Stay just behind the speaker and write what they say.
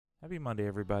Happy Monday,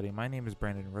 everybody. My name is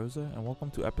Brandon Rosa, and welcome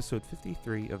to episode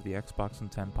 53 of the Xbox in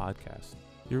 10 podcast,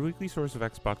 your weekly source of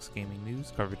Xbox gaming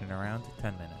news covered in around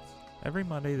 10 minutes. Every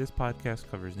Monday, this podcast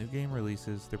covers new game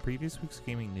releases, the previous week's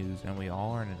gaming news, and we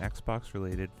all learn an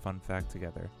Xbox-related fun fact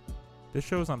together. This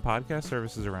show is on podcast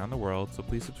services around the world, so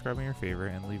please subscribe on your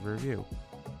favorite and leave a review.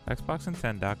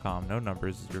 Xboxin10.com, no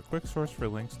numbers, is your quick source for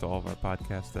links to all of our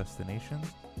podcast destinations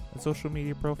and social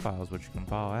media profiles, which you can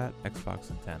follow at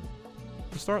Xboxin10.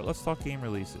 To start, let's talk game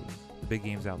releases. The big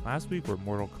games out last week were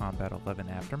Mortal Kombat 11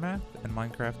 Aftermath and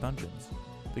Minecraft Dungeons.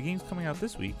 The games coming out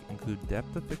this week include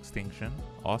Depth of Extinction,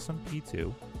 Awesome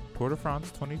P2, Tour de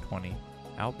France 2020,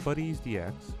 Outbuddies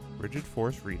DX, Rigid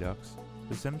Force Redux,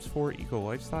 The Sims 4 Eco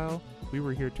Lifestyle, We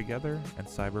Were Here Together, and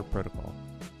Cyber Protocol.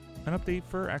 An update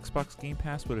for Xbox Game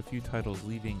Pass with a few titles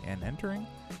leaving and entering.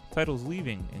 Titles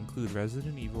leaving include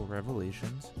Resident Evil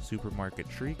Revelations, Supermarket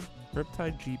Shriek,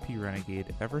 Riptide GP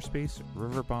Renegade, Everspace,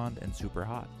 Riverbond, and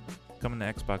Superhot. Coming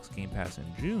to Xbox Game Pass in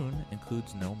June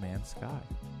includes No Man's Sky.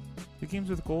 The games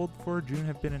with gold for June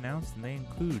have been announced, and they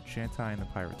include Shantae and the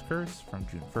Pirate's Curse from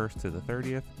June 1st to the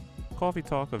 30th, Coffee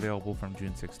Talk available from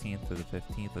June 16th to the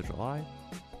 15th of July,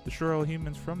 Destroy All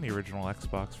Humans from the original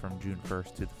Xbox from June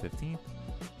 1st to the 15th,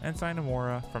 and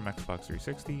Sinomura from Xbox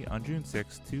 360 on June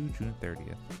 6th to June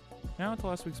 30th. Now to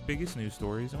last week's biggest news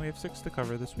stories, and we have 6 to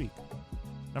cover this week.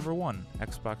 Number 1,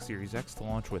 Xbox Series X to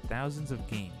launch with thousands of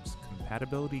games.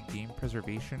 Compatibility game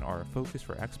preservation are a focus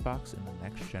for Xbox in the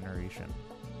next generation.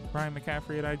 Ryan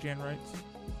McCaffrey at IGN writes,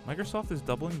 Microsoft is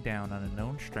doubling down on a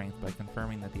known strength by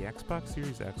confirming that the Xbox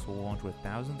Series X will launch with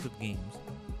thousands of games,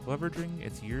 leveraging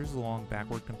its years-long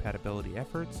backward compatibility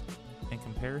efforts in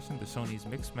comparison to Sony's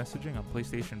mixed messaging on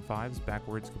PlayStation 5's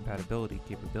backwards compatibility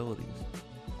capabilities.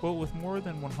 Quote, with more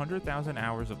than 100,000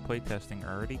 hours of playtesting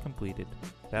already completed,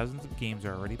 thousands of games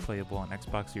are already playable on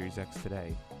Xbox Series X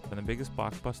today, from the biggest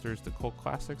blockbusters to cult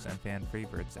classics and fan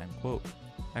favorites, end quote.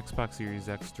 Xbox Series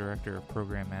X Director of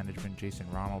Program Management Jason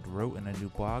Ronald wrote in a new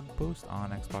blog post on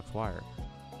Xbox Wire.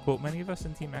 Quote, many of us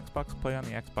in Team Xbox play on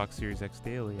the Xbox Series X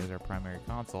daily as our primary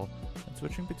console, and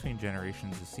switching between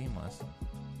generations is seamless.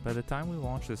 By the time we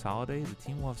launch this holiday, the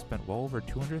team will have spent well over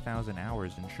 200,000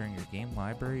 hours ensuring your game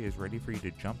library is ready for you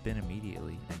to jump in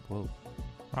immediately, end quote.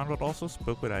 Ronald also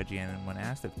spoke with IGN, and when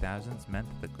asked if thousands meant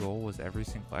that the goal was every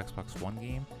single Xbox One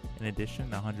game, in addition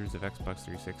to hundreds of Xbox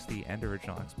 360 and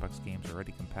original Xbox games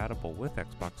already compatible with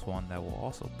Xbox One that will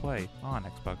also play on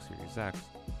Xbox Series X,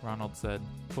 Ronald said,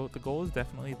 quote, the goal is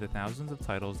definitely the thousands of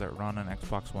titles that run on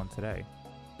Xbox One today.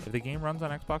 If the game runs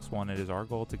on Xbox One, it is our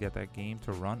goal to get that game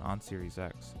to run on Series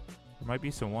X. There might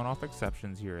be some one-off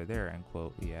exceptions here or there, end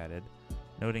quote, he added,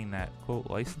 noting that, quote,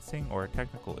 licensing or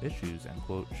technical issues, end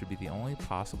quote, should be the only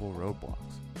possible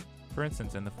roadblocks. For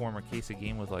instance, in the former case, a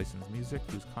game with licensed music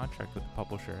whose contract with the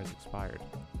publisher has expired.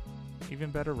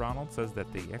 Even better, Ronald says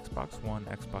that the Xbox One,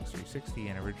 Xbox 360,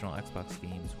 and original Xbox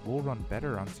games will run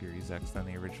better on Series X than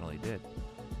they originally did.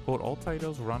 Quote, all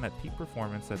titles run at peak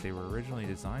performance that they were originally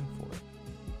designed for.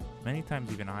 Many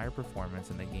times even higher performance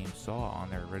than the game saw on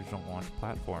their original launch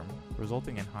platform,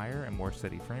 resulting in higher and more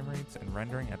steady frame rates and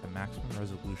rendering at the maximum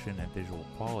resolution and visual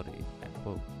quality, end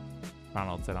quote.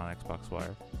 Ronald said on Xbox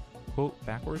Wire, quote,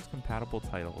 backwards compatible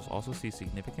titles also see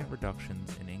significant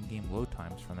reductions in in-game load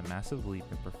times from the massive leap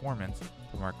in performance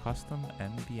from our custom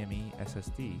NVMe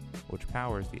SSD, which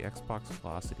powers the Xbox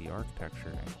Velocity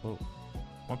architecture, end quote.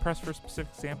 When pressed for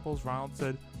specific examples, Ronald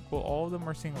said, quote, all of them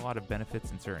are seeing a lot of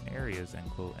benefits in certain areas, end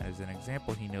quote. As an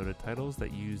example, he noted titles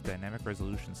that use dynamic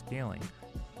resolution scaling.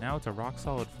 Now it's a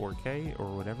rock-solid 4K or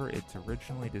whatever its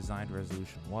originally designed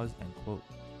resolution was, end quote.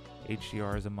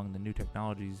 HDR is among the new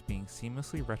technologies being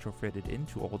seamlessly retrofitted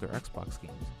into older Xbox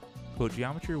games. Quote,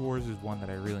 Geometry Wars is one that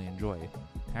I really enjoy.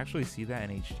 To actually see that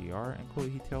in HDR, end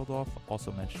quote, he tailed off,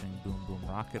 also mentioning Boom Boom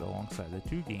Rocket alongside the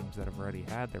 2 games that have already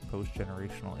had their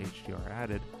post-generational HDR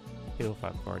added, Halo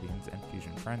 5 Guardians and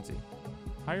Fusion Frenzy.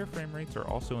 Higher frame rates are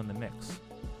also in the mix.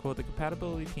 Quote, the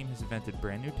compatibility team has invented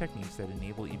brand new techniques that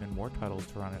enable even more titles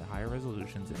to run at higher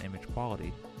resolutions and image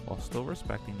quality, while still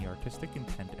respecting the artistic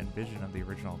intent and vision of the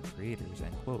original creators,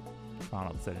 end quote,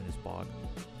 Ronald said in his blog.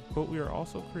 Quote, we are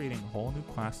also creating whole new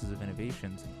classes of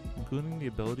innovations, including the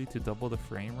ability to double the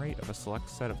frame rate of a select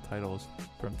set of titles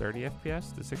from 30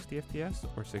 FPS to 60 FPS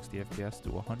or 60 FPS to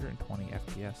 120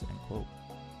 FPS, end quote.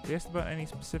 They asked about any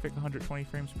specific 120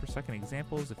 frames per second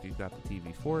examples if you've got the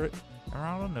TV for it, and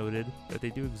Ronald noted that they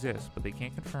do exist, but they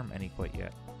can't confirm any quite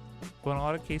yet. But in a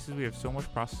lot of cases we have so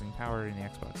much processing power in the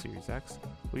Xbox Series X,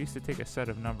 we used to take a set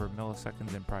of number of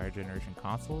milliseconds in prior generation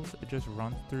consoles, it just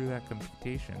runs through that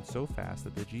computation so fast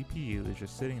that the GPU is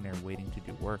just sitting there waiting to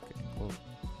do work, end quote.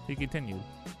 He continued,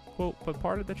 Quote, but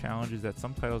part of the challenge is that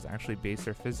some titles actually base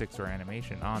their physics or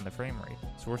animation on the frame rate,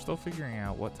 so we're still figuring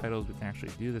out what titles we can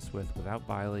actually do this with without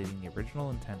violating the original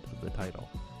intent of the title.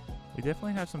 We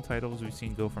definitely have some titles we've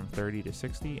seen go from 30 to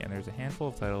 60, and there's a handful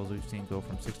of titles we've seen go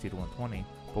from 60 to 120,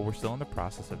 but we're still in the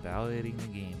process of validating the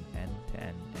game end to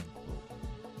end, end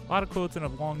quote. A lot of quotes and a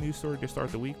long news story to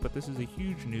start the week, but this is a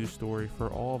huge news story for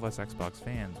all of us Xbox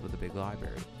fans with a big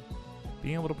library.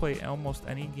 Being able to play almost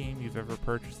any game you've ever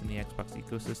purchased in the Xbox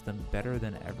ecosystem better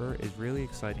than ever is really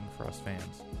exciting for us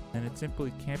fans, and it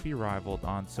simply can't be rivaled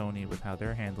on Sony with how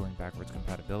they're handling backwards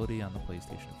compatibility on the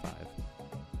PlayStation 5.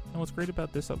 And what's great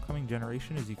about this upcoming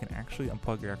generation is you can actually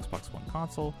unplug your Xbox One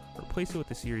console, replace it with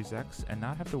the Series X, and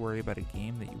not have to worry about a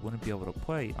game that you wouldn't be able to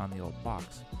play on the old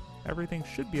box. Everything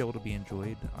should be able to be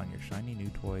enjoyed on your shiny new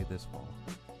toy this fall.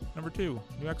 Number 2,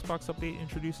 new Xbox update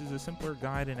introduces a simpler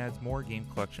guide and adds more game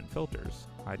collection filters.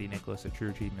 Heidi Nicholas at True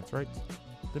Achievements writes,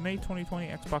 the May 2020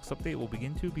 Xbox update will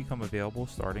begin to become available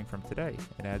starting from today.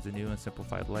 It adds a new and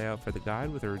simplified layout for the guide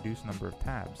with a reduced number of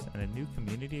tabs, and a new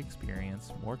community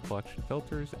experience, more collection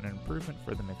filters, and an improvement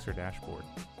for the Mixer dashboard.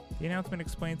 The announcement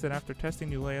explains that after testing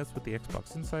new layouts with the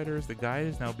Xbox insiders, the guide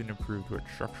has now been improved with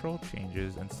structural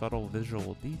changes and subtle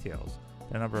visual details.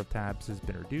 The number of tabs has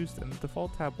been reduced, and the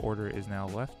default tab order is now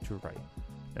left to right.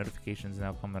 Notifications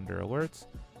now come under alerts,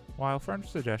 while friend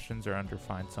suggestions are under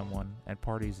Find Someone, and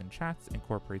Parties and Chats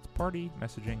incorporates party,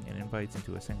 messaging, and invites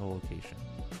into a single location.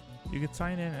 You can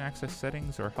sign in and access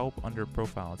settings or help under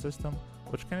Profile and System,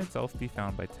 which can itself be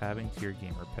found by tabbing to your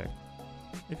gamer pick.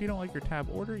 If you don't like your tab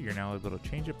order, you're now able to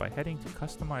change it by heading to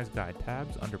Customize Guide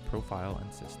tabs under Profile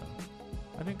and System.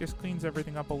 I think this cleans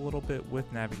everything up a little bit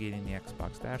with navigating the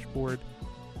Xbox dashboard.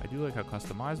 I do like how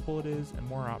customizable it is, and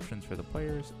more options for the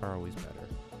players are always better.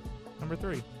 Number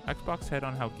 3, Xbox head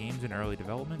on how games in early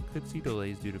development could see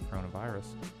delays due to coronavirus.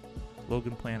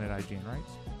 Logan Plan at IGN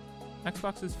writes,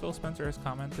 Xbox's Phil Spencer has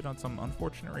commented on some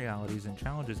unfortunate realities and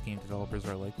challenges game developers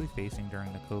are likely facing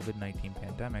during the COVID-19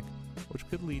 pandemic, which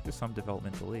could lead to some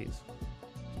development delays.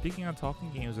 Speaking on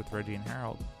Talking Games with Reggie and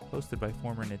Harold, hosted by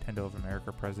former Nintendo of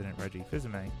America president Reggie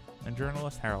Fils-Aimé and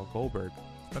journalist Harold Goldberg,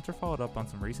 Spencer followed up on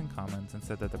some recent comments and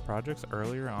said that the projects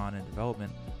earlier on in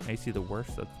development may see the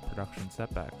worst of the production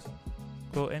setbacks.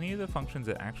 Quote, any of the functions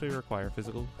that actually require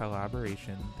physical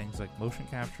collaboration, things like motion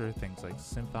capture, things like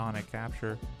symphonic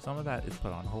capture, some of that is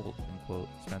put on hold, end quote,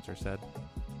 Spencer said.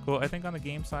 Quote, I think on the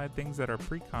game side, things that are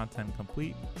pre-content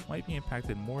complete might be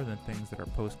impacted more than things that are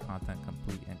post-content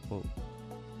complete, end quote.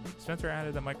 Spencer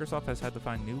added that Microsoft has had to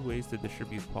find new ways to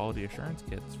distribute quality assurance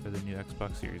kits for the new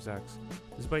Xbox Series X.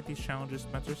 Despite these challenges,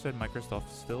 Spencer said Microsoft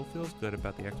still feels good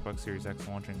about the Xbox Series X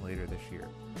launching later this year.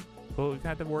 Quote, we've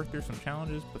had to work through some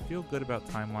challenges, but feel good about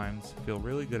timelines, feel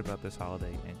really good about this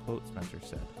holiday, end quote, Spencer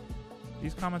said.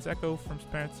 These comments echo from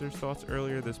Spencer's thoughts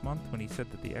earlier this month when he said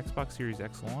that the Xbox Series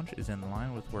X launch is in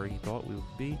line with where he thought we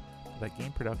would be, but that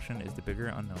game production is the bigger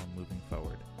unknown moving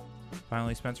forward.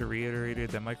 Finally, Spencer reiterated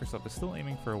that Microsoft is still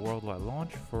aiming for a worldwide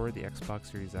launch for the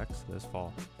Xbox Series X this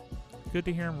fall. Good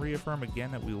to hear him reaffirm again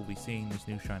that we will be seeing this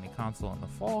new shiny console in the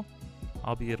fall,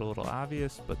 albeit a little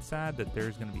obvious, but sad that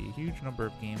there's going to be a huge number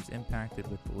of games impacted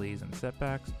with delays and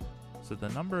setbacks, so the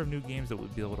number of new games that we'll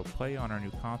be able to play on our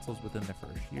new consoles within the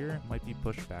first year might be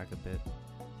pushed back a bit.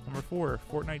 Number 4,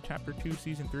 Fortnite Chapter 2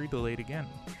 Season 3 delayed again,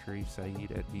 Sharif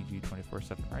Saeed at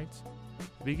VG247 writes.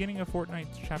 The beginning of Fortnite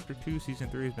Chapter 2 Season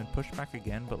 3 has been pushed back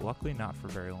again, but luckily not for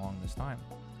very long this time.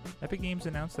 Epic Games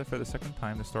announced that for the second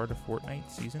time the start of Fortnite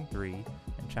Season 3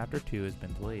 and Chapter 2 has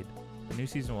been delayed. The new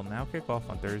season will now kick off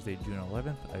on Thursday, June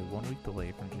 11th, a 1-week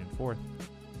delay from June 4th.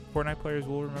 Fortnite players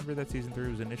will remember that Season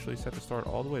 3 was initially set to start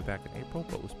all the way back in April,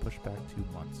 but was pushed back 2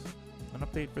 months. An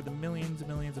update for the millions and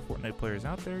millions of Fortnite players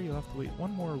out there, you'll have to wait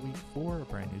one more week for a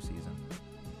brand new season.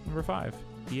 Number 5,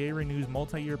 EA renews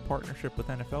multi-year partnership with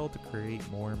NFL to create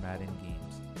more Madden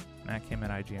games. Matt Kim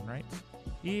at IGN writes,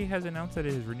 EA has announced that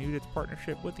it has renewed its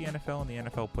partnership with the NFL and the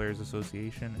NFL Players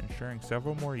Association, ensuring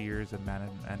several more years of Madden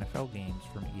NFL games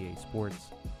from EA Sports.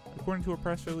 According to a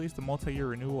press release, the multi-year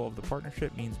renewal of the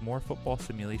partnership means more football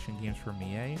simulation games from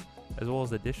EA, as well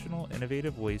as additional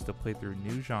innovative ways to play through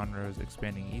new genres,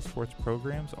 expanding esports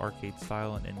programs, arcade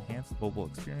style, and enhanced mobile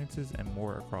experiences, and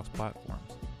more across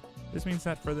platforms. This means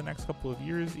that for the next couple of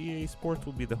years, EA Sports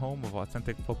will be the home of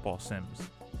authentic football sims.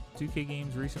 2K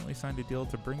Games recently signed a deal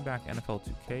to bring back NFL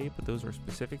 2K, but those are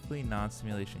specifically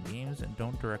non-simulation games and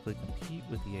don't directly compete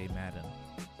with EA Madden.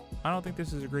 I don't think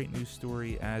this is a great news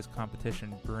story as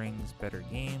competition brings better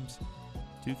games.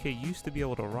 2K used to be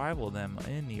able to rival them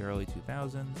in the early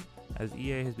 2000s, as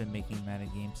EA has been making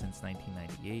Madden games since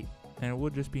 1998, and it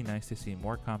would just be nice to see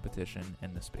more competition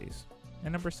in the space.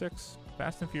 And number 6,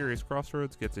 Fast and Furious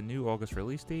Crossroads gets a new August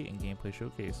release date and gameplay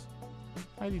showcase.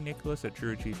 Heidi Nicholas at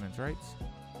True Achievements writes,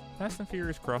 Fast and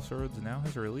Furious Crossroads now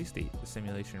has a release date. The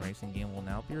simulation racing game will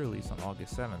now be released on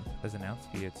August 7th, as announced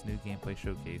via its new gameplay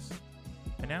showcase.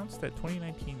 Announced at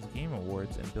 2019's Game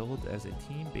Awards and billed as a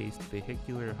team-based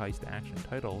vehicular heist action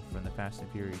title from the Fast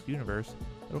and Furious universe,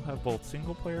 it will have both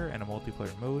single-player and a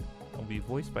multiplayer mode, and will be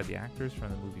voiced by the actors from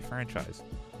the movie franchise.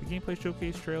 The gameplay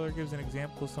showcase trailer gives an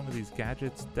example of some of these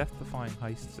gadgets, death-defying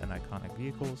heists, and iconic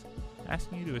vehicles,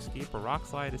 asking you to escape a rock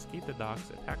slide, escape the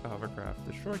docks, attack a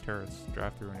hovercraft, destroy turrets,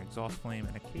 drive through an exhaust flame,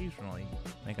 and occasionally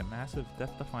make a massive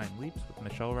death-defying leaps with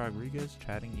Michelle Rodriguez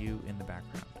chatting you in the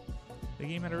background. The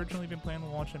game had originally been planned to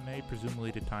launch in May,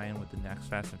 presumably to tie in with the next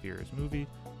Fast and Furious movie,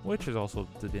 which has also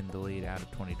been delayed out of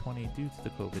 2020 due to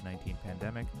the COVID-19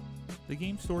 pandemic. The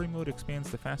game's story mode expands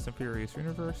the Fast and Furious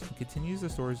universe and continues the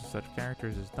stories of such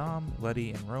characters as Dom, Letty,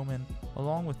 and Roman,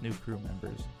 along with new crew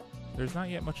members. There's not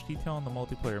yet much detail on the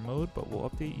multiplayer mode, but we'll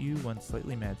update you when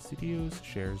Slightly Mad Studios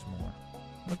shares more.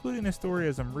 I'm including this story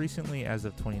as I'm recently, as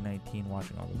of 2019,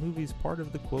 watching all the movies, part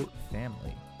of the quote,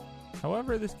 family.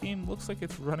 However, this game looks like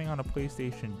it's running on a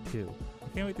PlayStation 2.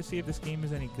 I can't wait to see if this game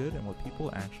is any good and what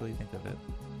people actually think of it.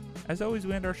 As always,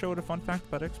 we end our show with a fun fact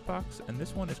about Xbox, and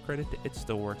this one is credit to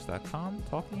itstillworks.com,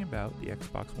 talking about the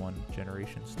Xbox One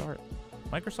generation start.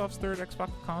 Microsoft's third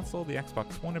Xbox console, the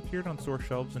Xbox One, appeared on store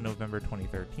shelves in November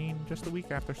 2013, just a week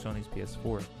after Sony's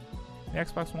PS4. The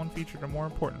Xbox One featured a more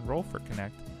important role for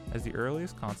Kinect, as the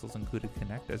earliest consoles included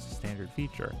Kinect as a standard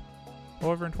feature.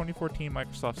 However, in 2014,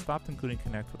 Microsoft stopped including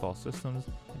Kinect with all systems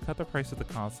and cut the price of the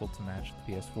console to match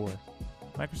the PS4.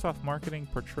 Microsoft marketing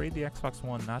portrayed the Xbox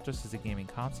One not just as a gaming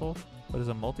console, but as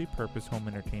a multi-purpose home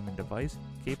entertainment device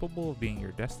capable of being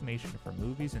your destination for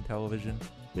movies and television,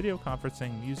 video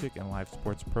conferencing, music, and live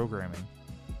sports programming.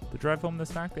 To drive home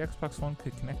this fact, the Xbox One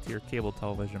could connect to your cable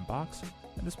television box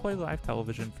and display live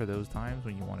television for those times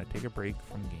when you want to take a break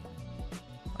from gaming.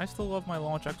 I still love my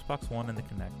launch Xbox One and the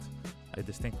Kinect. I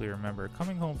distinctly remember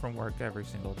coming home from work every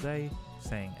single day,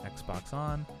 saying Xbox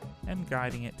on, and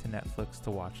guiding it to Netflix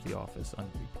to watch The Office on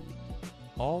repeat.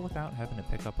 All without having to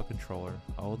pick up a controller.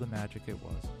 Oh, the magic it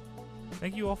was.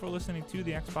 Thank you all for listening to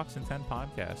the Xbox in 10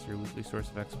 podcast, your weekly source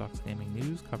of Xbox gaming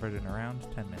news covered in around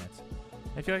 10 minutes.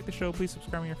 If you like the show, please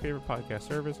subscribe to your favorite podcast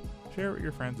service, share it with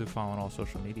your friends, and follow on all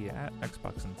social media at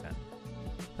Xbox in 10.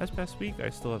 This past week, I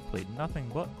still have played nothing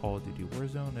but Call of Duty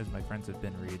Warzone, as my friends have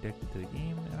been re-addicted to the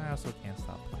game, and I also can't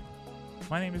stop playing.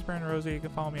 My name is Brandon Rosa. You can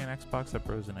follow me on Xbox at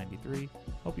Rosa93.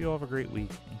 Hope you all have a great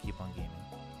week, and keep on gaming.